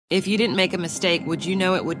If you didn't make a mistake, would you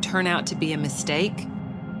know it would turn out to be a mistake?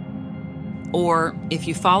 Or if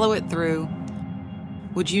you follow it through,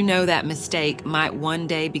 would you know that mistake might one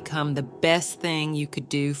day become the best thing you could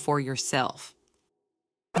do for yourself?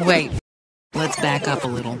 Wait, let's back up a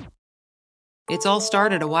little. It's all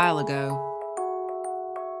started a while ago.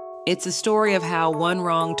 It's a story of how one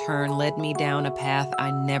wrong turn led me down a path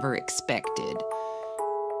I never expected.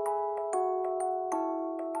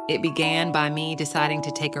 It began by me deciding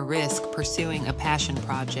to take a risk pursuing a passion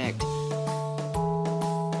project.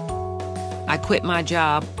 I quit my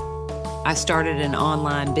job. I started an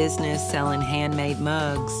online business selling handmade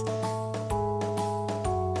mugs.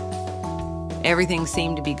 Everything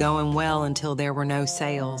seemed to be going well until there were no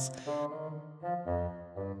sales.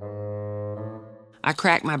 I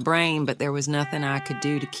cracked my brain, but there was nothing I could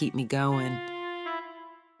do to keep me going.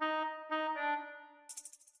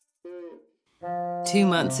 2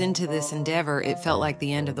 months into this endeavor, it felt like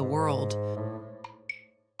the end of the world.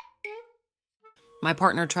 My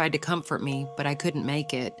partner tried to comfort me, but I couldn't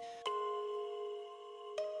make it.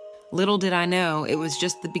 Little did I know, it was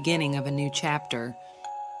just the beginning of a new chapter.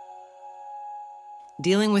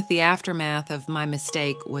 Dealing with the aftermath of my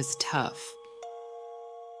mistake was tough.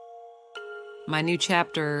 My new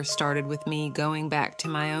chapter started with me going back to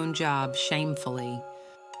my own job shamefully.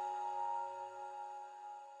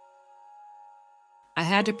 I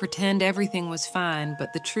had to pretend everything was fine,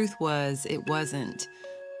 but the truth was, it wasn't.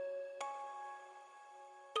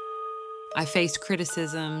 I faced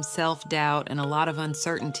criticism, self-doubt, and a lot of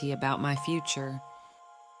uncertainty about my future.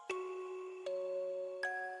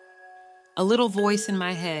 A little voice in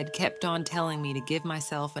my head kept on telling me to give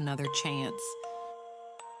myself another chance.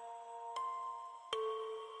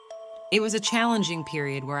 It was a challenging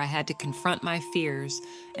period where I had to confront my fears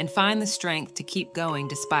and find the strength to keep going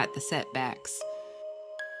despite the setbacks.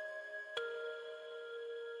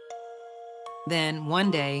 Then,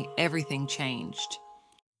 one day, everything changed.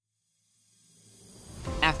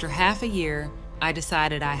 After half a year, I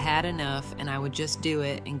decided I had enough and I would just do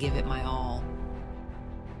it and give it my all.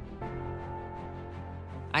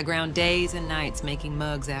 I ground days and nights making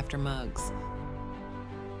mugs after mugs.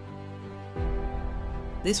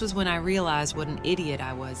 This was when I realized what an idiot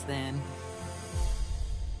I was then.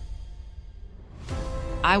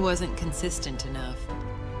 I wasn't consistent enough.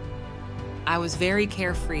 I was very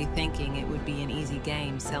carefree, thinking it would be an easy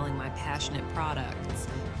game selling my passionate products.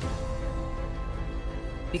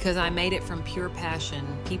 Because I made it from pure passion,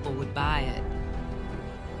 people would buy it.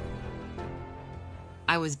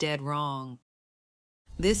 I was dead wrong.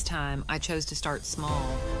 This time, I chose to start small.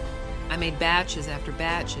 I made batches after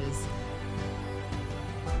batches.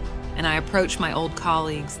 And I approached my old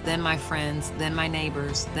colleagues, then my friends, then my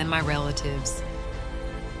neighbors, then my relatives.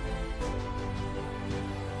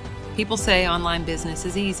 People say online business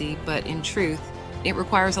is easy, but in truth, it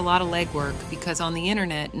requires a lot of legwork because on the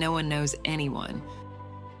internet, no one knows anyone.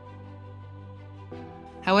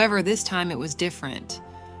 However, this time it was different.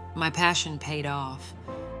 My passion paid off.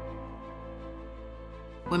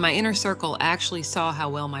 When my inner circle actually saw how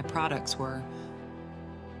well my products were,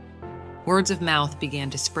 words of mouth began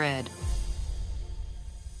to spread.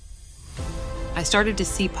 I started to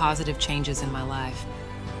see positive changes in my life.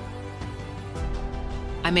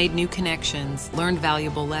 I made new connections, learned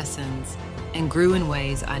valuable lessons, and grew in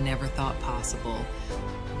ways I never thought possible.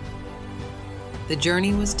 The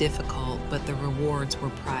journey was difficult, but the rewards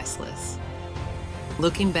were priceless.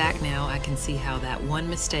 Looking back now, I can see how that one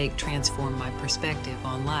mistake transformed my perspective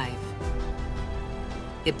on life.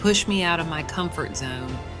 It pushed me out of my comfort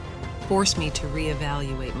zone, forced me to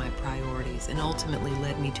reevaluate my priorities, and ultimately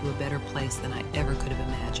led me to a better place than I ever could have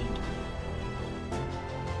imagined.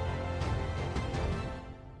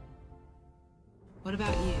 What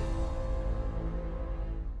about you?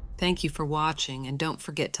 Thank you for watching, and don't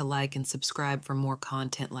forget to like and subscribe for more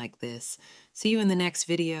content like this. See you in the next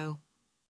video.